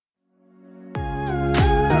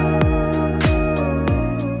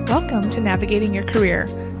Welcome to Navigating Your Career,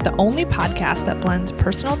 the only podcast that blends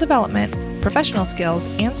personal development, professional skills,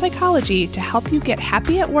 and psychology to help you get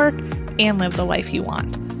happy at work and live the life you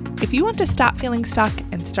want. If you want to stop feeling stuck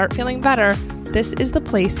and start feeling better, this is the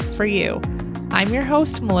place for you. I'm your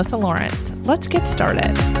host, Melissa Lawrence. Let's get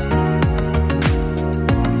started.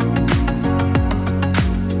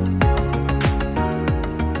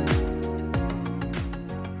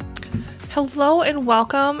 Hello and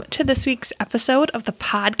welcome to this week's episode of the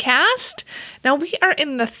podcast. Now we are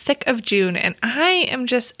in the thick of June and I am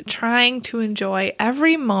just trying to enjoy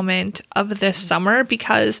every moment of this summer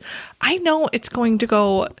because I know it's going to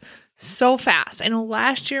go so fast. I know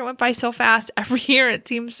last year it went by so fast. Every year it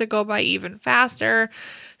seems to go by even faster.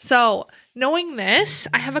 So knowing this,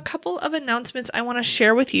 I have a couple of announcements I want to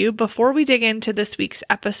share with you before we dig into this week's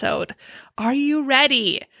episode. Are you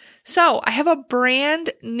ready? So I have a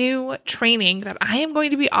brand new training that I am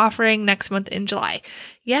going to be offering next month in July.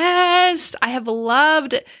 Yes, I have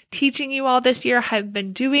loved teaching you all this year. I've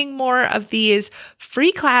been doing more of these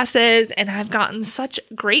free classes and I've gotten such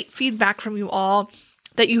great feedback from you all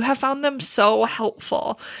that you have found them so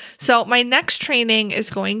helpful. So my next training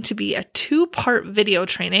is going to be a 2-part video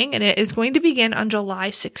training and it is going to begin on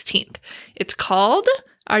July 16th. It's called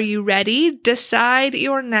Are You Ready? Decide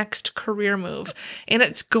Your Next Career Move. And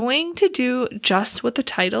it's going to do just what the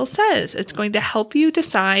title says. It's going to help you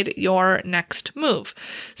decide your next move.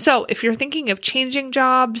 So if you're thinking of changing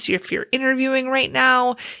jobs, if you're interviewing right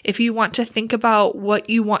now, if you want to think about what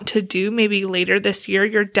you want to do maybe later this year,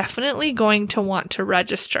 you're definitely going to want to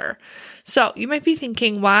register. So you might be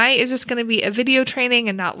thinking, why is this going to be a video training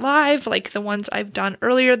and not live like the ones I've done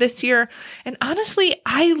earlier this year? And honestly,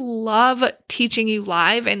 I love teaching you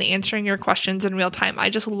live and answering your questions in real time.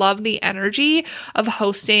 I just love the energy of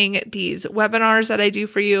hosting these webinars that I do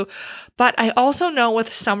for you. But I also know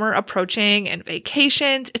with summer approaching and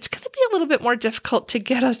vacations, it's going to be a little bit more difficult to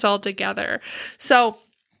get us all together. So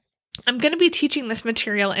I'm going to be teaching this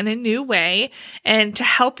material in a new way and to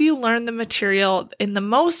help you learn the material in the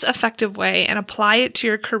most effective way and apply it to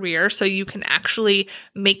your career so you can actually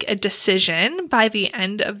make a decision by the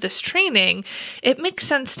end of this training. It makes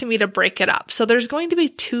sense to me to break it up. So there's going to be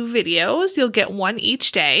 2 videos. You'll get one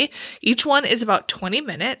each day. Each one is about 20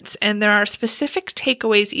 minutes and there are specific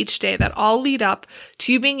takeaways each day that all lead up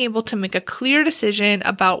to you being able to make a clear decision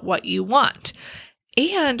about what you want.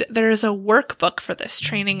 And there's a workbook for this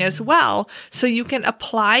training as well, so you can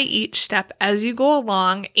apply each step as you go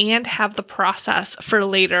along and have the process for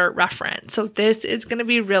later reference. So this is going to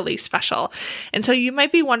be really special. And so you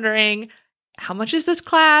might be wondering, how much is this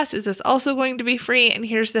class? Is this also going to be free? And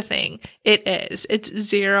here's the thing. It is. It's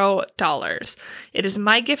 $0. It is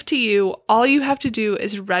my gift to you. All you have to do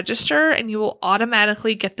is register and you will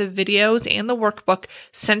automatically get the videos and the workbook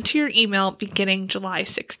sent to your email beginning July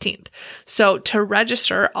 16th. So to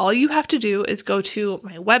register, all you have to do is go to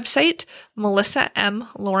my website,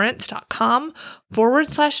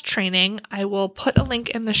 melissamlawrence.com/training. I will put a link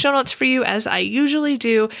in the show notes for you as I usually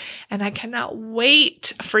do. And I cannot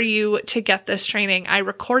wait for you to get this training. I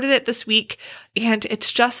recorded it this week and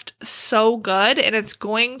it's just so good and it's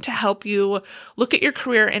going to help you look at your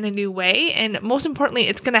career in a new way. And most importantly,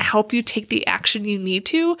 it's going to help you take the action you need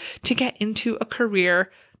to get into a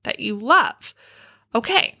career that you love.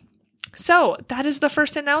 Okay. So that is the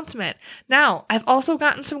first announcement. Now, I've also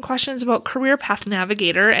gotten some questions about Career Path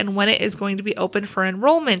Navigator and when it is going to be open for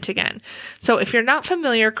enrollment again. So if you're not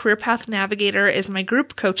familiar, Career Path Navigator is my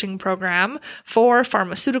group coaching program for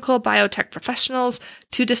pharmaceutical biotech professionals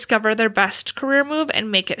to discover their best career move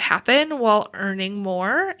and make it happen while earning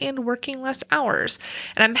more and working less hours.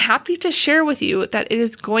 And I'm happy to share with you that it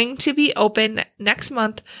is going to be open next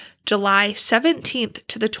month, July 17th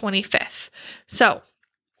to the 25th. So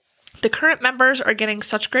the current members are getting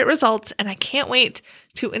such great results and I can't wait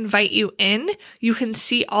to invite you in. You can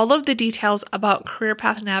see all of the details about Career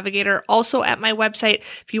Path Navigator also at my website.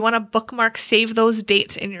 If you want to bookmark, save those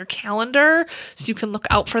dates in your calendar so you can look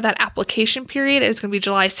out for that application period. It's going to be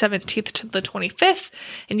July 17th to the 25th.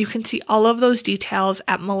 And you can see all of those details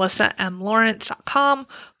at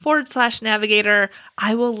melissamlawrence.com/navigator.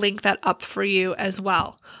 I will link that up for you as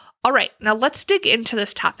well. All right, now let's dig into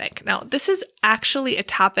this topic. Now, this is actually a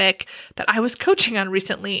topic that I was coaching on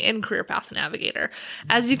recently in Career Path Navigator.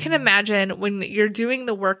 As you can imagine, when you're doing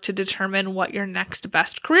the work to determine what your next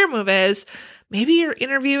best career move is, maybe you're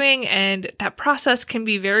interviewing and that process can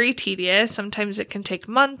be very tedious. Sometimes it can take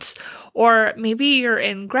months, or maybe you're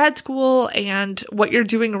in grad school and what you're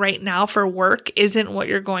doing right now for work isn't what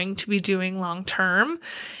you're going to be doing long term.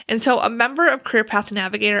 And so a member of Career Path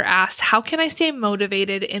Navigator asked, how can I stay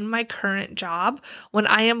motivated in my current job when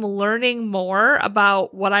I am learning more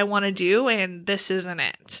about what I want to do and this isn't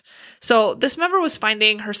it? So this member was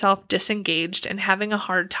finding herself disengaged and having a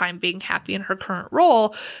hard time being happy in her current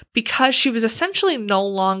role because she was essentially no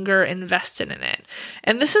longer invested in it.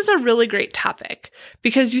 And this is a really great topic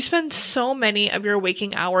because you spend so many of your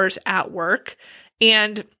waking hours at work,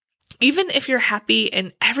 and even if you're happy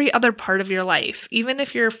in every other part of your life, even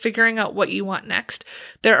if you're figuring out what you want next,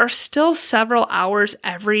 there are still several hours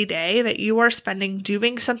every day that you are spending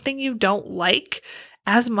doing something you don't like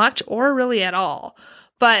as much or really at all.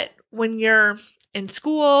 But when you're in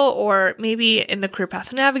school or maybe in the Career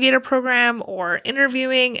Path Navigator program or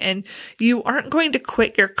interviewing and you aren't going to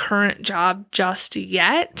quit your current job just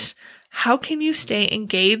yet, how can you stay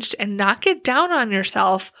engaged and not get down on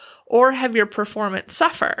yourself or have your performance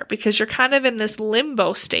suffer? Because you're kind of in this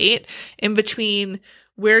limbo state in between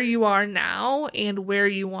where you are now and where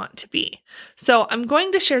you want to be. So I'm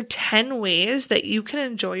going to share 10 ways that you can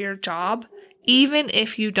enjoy your job even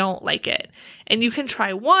if you don't like it. And you can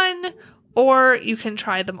try one or you can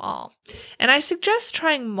try them all. And I suggest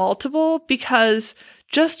trying multiple because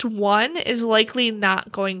just one is likely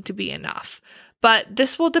not going to be enough. But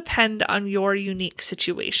this will depend on your unique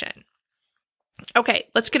situation. Okay,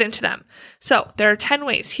 let's get into them. So there are 10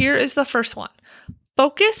 ways. Here is the first one.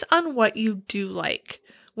 Focus on what you do like.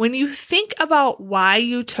 When you think about why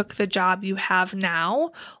you took the job you have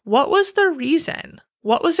now, what was the reason?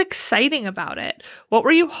 What was exciting about it? What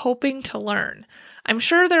were you hoping to learn? I'm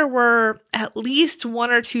sure there were at least one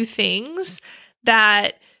or two things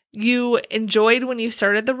that you enjoyed when you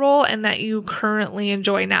started the role and that you currently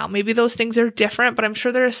enjoy now. Maybe those things are different, but I'm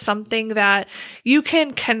sure there is something that you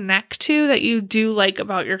can connect to that you do like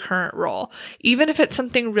about your current role, even if it's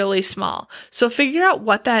something really small. So figure out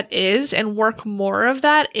what that is and work more of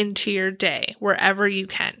that into your day wherever you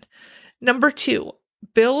can. Number 2,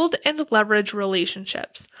 build and leverage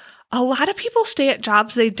relationships. A lot of people stay at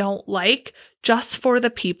jobs they don't like just for the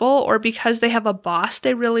people or because they have a boss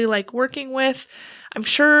they really like working with. I'm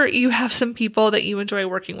sure you have some people that you enjoy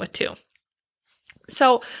working with too.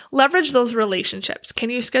 So leverage those relationships. Can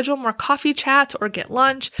you schedule more coffee chats or get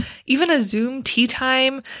lunch? Even a Zoom tea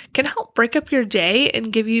time can help break up your day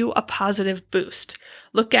and give you a positive boost.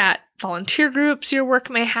 Look at volunteer groups your work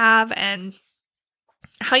may have and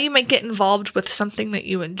how you might get involved with something that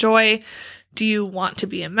you enjoy. Do you want to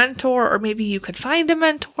be a mentor? Or maybe you could find a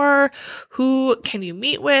mentor. Who can you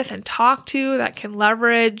meet with and talk to that can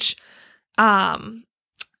leverage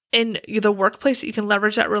in the workplace that you can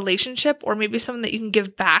leverage that relationship, or maybe someone that you can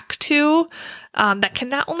give back to that can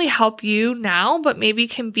not only help you now, but maybe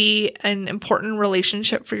can be an important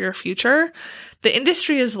relationship for your future. The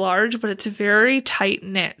industry is large, but it's very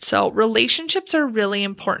tight-knit. So relationships are really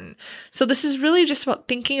important. So this is really just about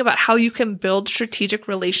thinking about how you can build strategic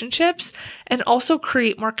relationships and also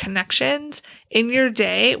create more connections in your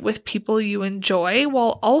day with people you enjoy,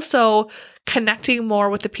 while also connecting more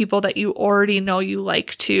with the people that you already know you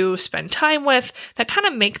like to spend time with, that kind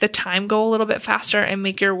of make the time go a little bit faster and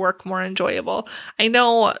make your work more enjoyable. I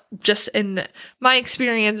know just in my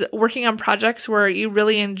experience working on projects where you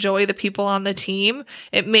really enjoy the people on the team,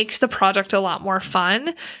 it makes the project a lot more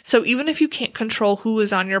fun. So even if you can't control who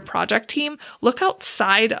is on your project team, look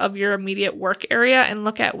outside of your immediate work area and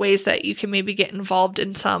look at ways that you can maybe get involved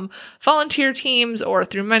in some volunteer teams or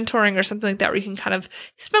through mentoring or something like that, where you can kind of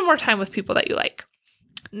spend more time with people that you like.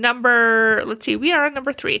 We are on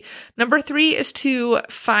number 3. Number 3 is to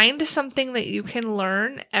find something that you can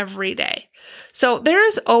learn every day. So there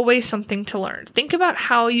is always something to learn. Think about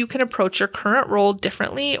how you can approach your current role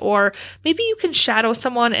differently, or maybe you can shadow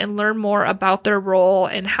someone and learn more about their role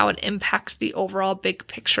and how it impacts the overall big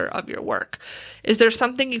picture of your work. Is there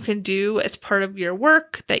something you can do as part of your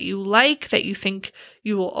work that you like, that you think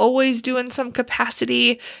you will always do in some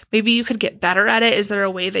capacity? Maybe you could get better at it. Is there a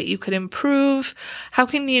way that you could improve? How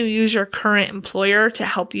can you use your current employer to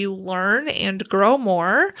help you learn and grow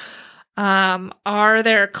more? Are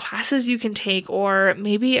there classes you can take, or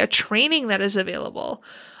maybe a training that is available?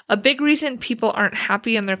 A big reason people aren't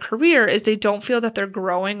happy in their career is they don't feel that they're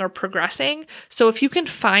growing or progressing. So if you can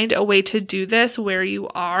find a way to do this where you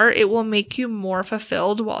are, it will make you more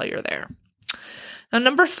fulfilled while you're there. Now,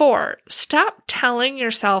 number 4, stop telling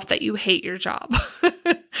yourself that you hate your job.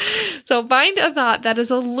 So find a thought that is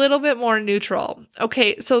a little bit more neutral.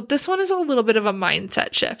 Okay, so this one is a little bit of a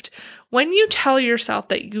mindset shift. When you tell yourself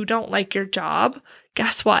that you don't like your job,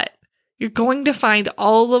 guess what? You're going to find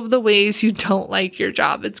all of the ways you don't like your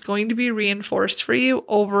job. It's going to be reinforced for you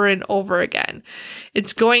over and over again.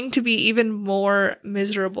 It's going to be even more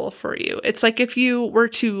miserable for you. It's like if you were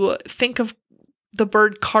to think of the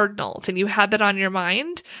bird cardinals and you had that on your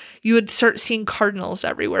mind, you would start seeing cardinals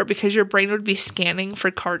everywhere because your brain would be scanning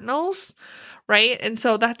for cardinals, right? And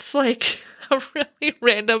so that's like a really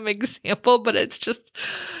random example, but it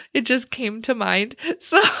just came to mind.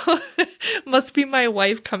 So must be my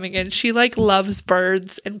wife coming in. She like loves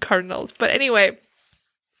birds and cardinals. But anyway,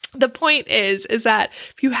 the point is that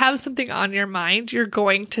if you have something on your mind, you're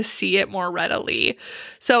going to see it more readily.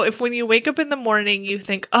 So if when you wake up in the morning, you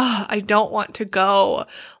think, oh, I don't want to go,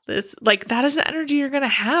 that is the energy you're going to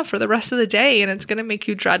have for the rest of the day, and it's going to make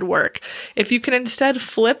you dread work. If you can instead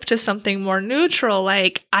flip to something more neutral,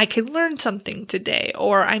 like I can learn something today,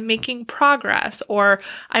 or I'm making progress, or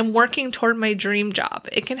I'm working toward my dream job,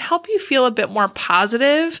 it can help you feel a bit more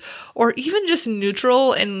positive or even just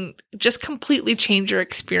neutral and just completely change your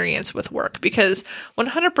experience with work. Because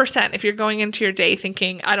 100%, if you're going into your day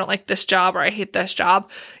thinking, I don't like this job or I hate this job,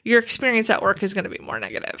 your experience at work is going to be more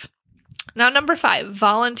negative. Now, number 5,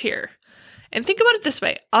 volunteer. And think about it this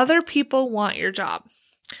way. Other people want your job.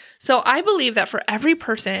 So I believe that for every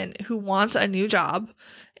person who wants a new job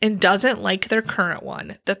and doesn't like their current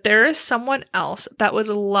one, that there is someone else that would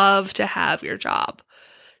love to have your job.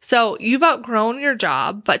 So you've outgrown your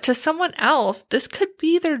job, but to someone else, this could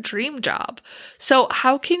be their dream job. So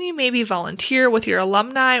how can you maybe volunteer with your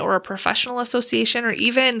alumni or a professional association, or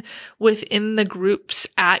even within the groups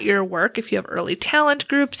at your work? If you have early talent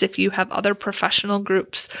groups, if you have other professional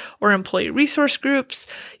groups or employee resource groups,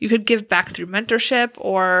 you could give back through mentorship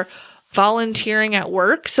or volunteering at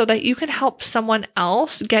work so that you can help someone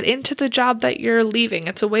else get into the job that you're leaving.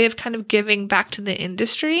 It's a way of kind of giving back to the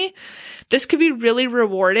industry. This could be really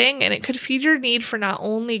rewarding, and it could feed your need for not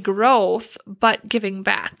only growth, but giving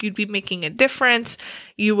back. You'd be making a difference.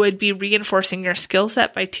 You would be reinforcing your skill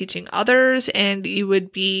set by teaching others, and you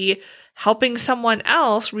would be helping someone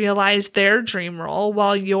else realize their dream role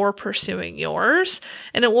while you're pursuing yours.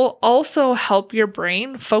 And it will also help your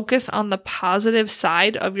brain focus on the positive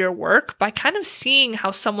side of your work by kind of seeing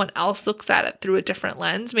how someone else looks at it through a different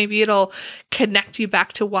lens. Maybe it'll connect you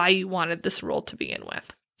back to why you wanted this role to begin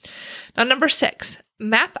with. Now, number 6,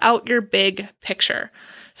 map out your big picture.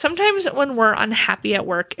 Sometimes when we're unhappy at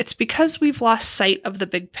work, it's because we've lost sight of the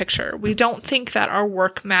big picture. We don't think that our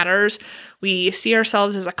work matters. We see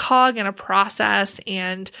ourselves as a cog in a process,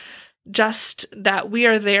 and just that we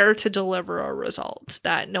are there to deliver a result,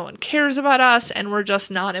 that no one cares about us and we're just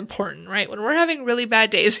not important, right? When we're having really bad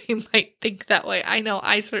days, we might think that way. I know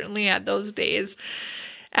I certainly had those days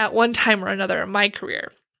at one time or another in my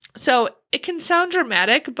career. So it can sound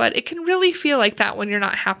dramatic, but it can really feel like that when you're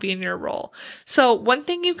not happy in your role. So one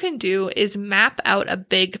thing you can do is map out a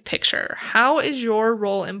big picture. How is your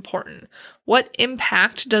role important? What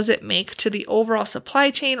impact does it make to the overall supply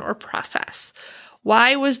chain or process?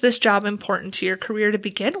 Why was this job important to your career to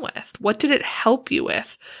begin with? What did it help you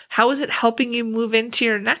with? How is it helping you move into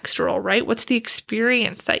your next role, right? What's the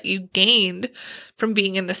experience that you gained from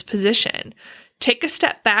being in this position? Take a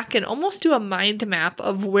step back and almost do a mind map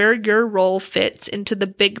of where your role fits into the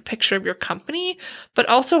big picture of your company, but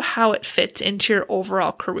also how it fits into your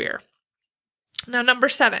overall career. Now, number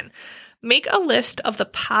 7, make a list of the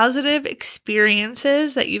positive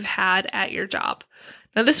experiences that you've had at your job.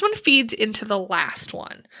 Now, this one feeds into the last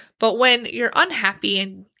one, but when you're unhappy,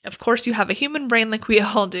 and of course you have a human brain like we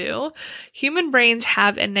all do, human brains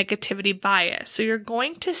have a negativity bias. So you're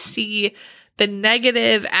going to see the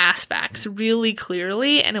negative aspects really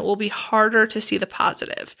clearly, and it will be harder to see the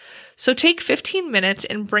positive. So take 15 minutes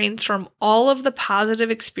and brainstorm all of the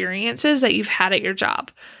positive experiences that you've had at your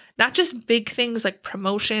job. Not just big things like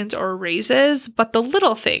promotions or raises, but the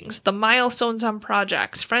little things, the milestones on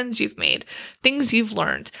projects, friends you've made, things you've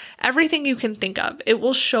learned, everything you can think of. It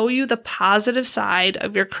will show you the positive side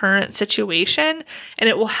of your current situation, and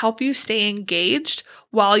it will help you stay engaged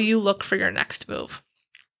while you look for your next move.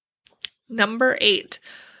 Number 8.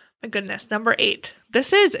 My goodness, number 8.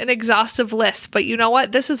 This is an exhaustive list, but you know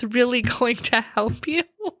what? This is really going to help you.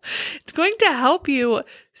 It's going to help you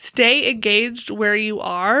stay engaged where you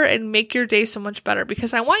are and make your day so much better,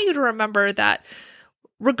 because I want you to remember that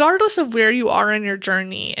regardless of where you are in your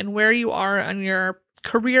journey and where you are on your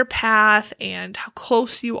career path and how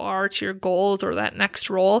close you are to your goals or that next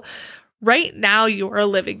role, Right now, you are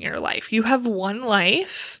living your life. You have one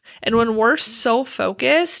life. And when we're so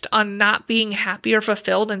focused on not being happy or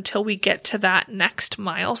fulfilled until we get to that next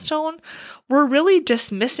milestone, we're really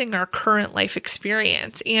dismissing our current life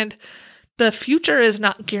experience. And the future is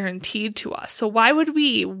not guaranteed to us. So why would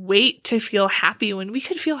we wait to feel happy when we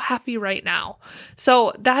could feel happy right now?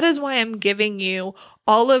 So that is why I'm giving you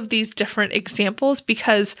all of these different examples,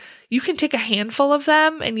 because you can take a handful of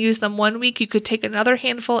them and use them one week. You could take another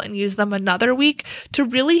handful and use them another week to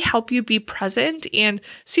really help you be present and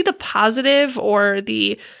see the positive or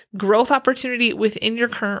the growth opportunity within your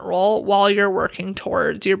current role while you're working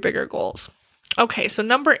towards your bigger goals. Okay, so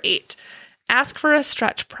number 8. Ask for a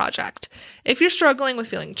stretch project. If you're struggling with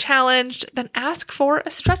feeling challenged, then ask for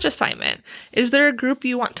a stretch assignment. Is there a group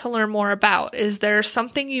you want to learn more about? Is there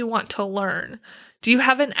something you want to learn? Do you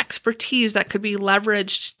have an expertise that could be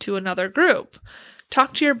leveraged to another group?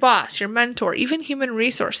 Talk to your boss, your mentor, even human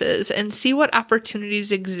resources, and see what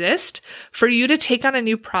opportunities exist for you to take on a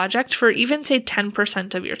new project for even, say,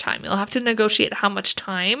 10% of your time. You'll have to negotiate how much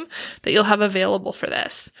time that you'll have available for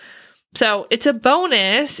this. So it's a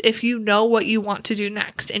bonus if you know what you want to do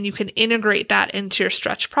next and you can integrate that into your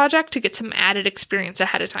stretch project to get some added experience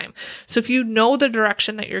ahead of time. So if you know the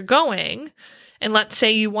direction that you're going, and let's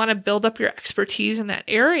say you want to build up your expertise in that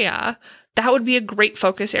area, that would be a great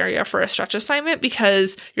focus area for a stretch assignment,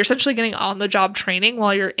 because you're essentially getting on-the-job training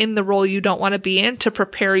while you're in the role you don't want to be in to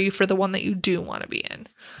prepare you for the one that you do want to be in.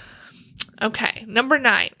 Okay, number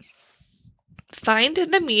 9. Find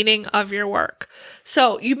the meaning of your work.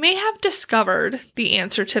 So you may have discovered the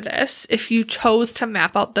answer to this if you chose to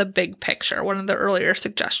map out the big picture, one of the earlier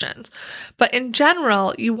suggestions. But in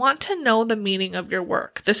general, you want to know the meaning of your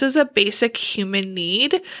work. This is a basic human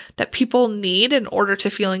need that people need in order to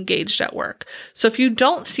feel engaged at work. So if you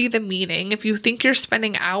don't see the meaning, if you think you're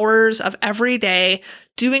spending hours of every day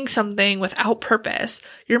doing something without purpose,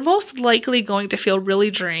 you're most likely going to feel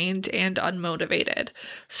really drained and unmotivated.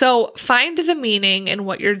 So find the meaning in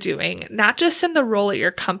what you're doing, not just in the role at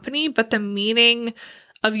your company, but the meaning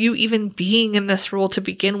of you even being in this role to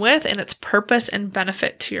begin with and its purpose and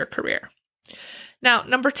benefit to your career. Now,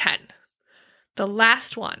 number 10, the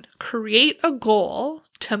last one, create a goal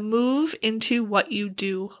to move into what you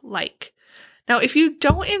do like. Now, if you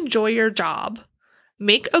don't enjoy your job,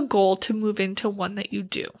 make a goal to move into one that you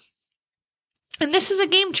do. And this is a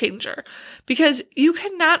game changer, because you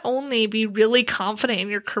can not only be really confident in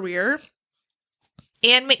your career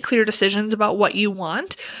and make clear decisions about what you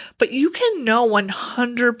want, but you can know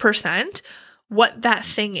 100% what that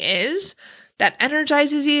thing is that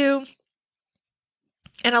energizes you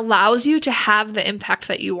and allows you to have the impact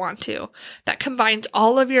that you want to, that combines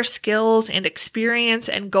all of your skills and experience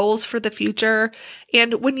and goals for the future.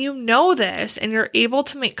 And when you know this and you're able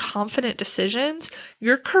to make confident decisions,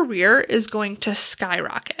 your career is going to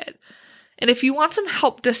skyrocket. And if you want some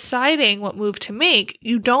help deciding what move to make,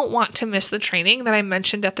 you don't want to miss the training that I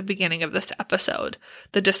mentioned at the beginning of this episode,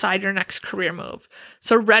 the Decide Your Next Career Move.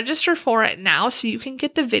 So register for it now so you can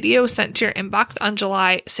get the video sent to your inbox on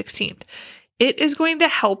July 16th. It is going to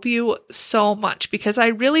help you so much, because I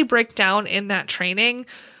really break down in that training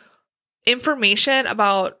information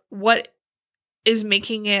about what is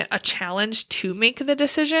making it a challenge to make the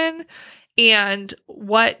decision and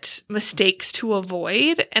what mistakes to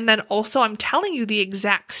avoid. And then also I'm telling you the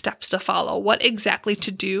exact steps to follow, what exactly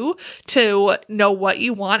to do to know what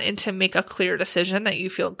you want and to make a clear decision that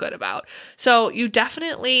you feel good about. So you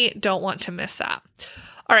definitely don't want to miss that.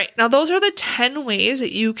 All right, now those are the 10 ways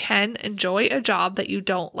that you can enjoy a job that you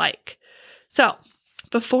don't like. So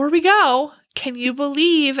before we go, can you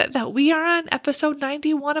believe that we are on episode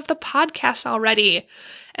 91 of the podcast already?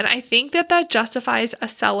 And I think that justifies a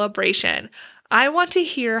celebration. I want to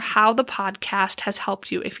hear how the podcast has helped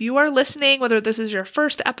you. If you are listening, whether this is your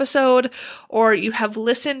first episode or you have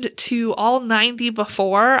listened to all 90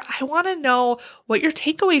 before, I want to know what your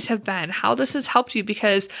takeaways have been, how this has helped you,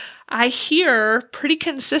 because I hear pretty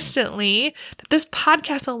consistently that this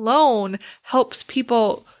podcast alone helps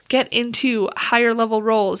people get into higher level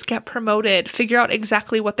roles, get promoted, figure out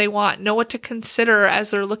exactly what they want, know what to consider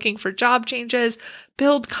as they're looking for job changes,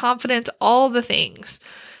 build confidence, all the things.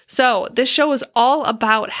 So this show is all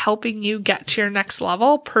about helping you get to your next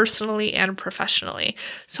level personally and professionally.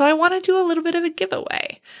 So I want to do a little bit of a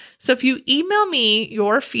giveaway. So if you email me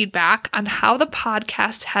your feedback on how the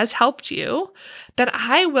podcast has helped you, then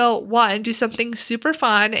I will, one, do something super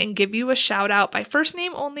fun and give you a shout out by first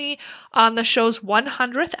name only on the show's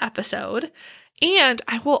 100th episode. And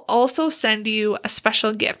I will also send you a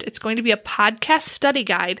special gift. It's going to be a podcast study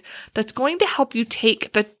guide that's going to help you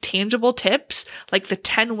take the tangible tips, like the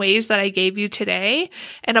 10 ways that I gave you today,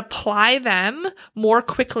 and apply them more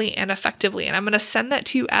quickly and effectively. And I'm going to send that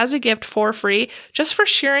to you as a gift for free, just for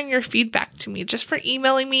sharing your feedback to me, just for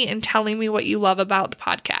emailing me and telling me what you love about the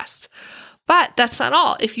podcast. But that's not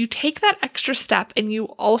all. If you take that extra step and you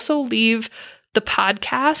also leave the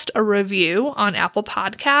podcast a review on Apple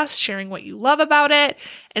Podcasts, sharing what you love about it,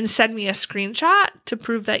 and send me a screenshot to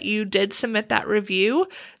prove that you did submit that review,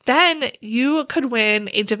 then you could win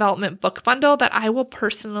a development book bundle that I will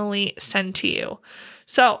personally send to you.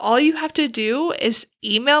 So all you have to do is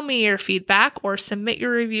email me your feedback or submit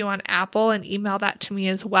your review on Apple and email that to me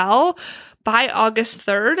as well by August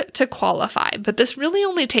 3rd to qualify. But this really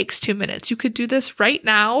only takes 2 minutes. You could do this right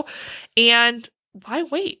now, and why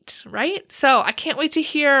wait, right? So I can't wait to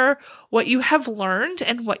hear what you have learned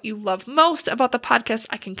and what you love most about the podcast.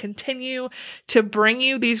 I can continue to bring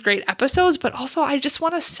you these great episodes, but also I just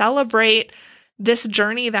want to celebrate this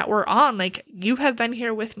journey that we're on. Like, you have been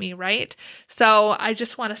here with me, right? So I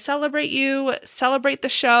just want to celebrate you, celebrate the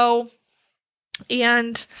show,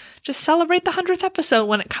 and just celebrate the 100th episode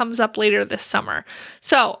when it comes up later this summer.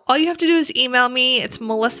 So all you have to do is email me. It's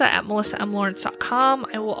melissa@melissamlawrence.com.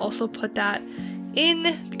 I will also put that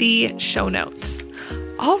in the show notes.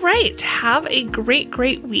 All right. Have a great,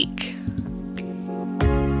 great week.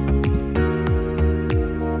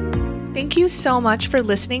 Thank you so much for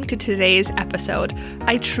listening to today's episode.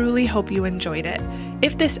 I truly hope you enjoyed it.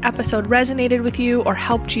 If this episode resonated with you or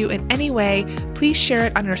helped you in any way, please share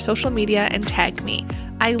it on your social media and tag me.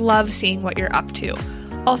 I love seeing what you're up to.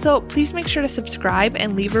 Also, please make sure to subscribe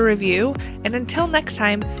and leave a review. And until next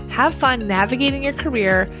time, have fun navigating your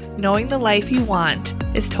career, knowing the life you want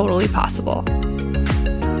is totally possible.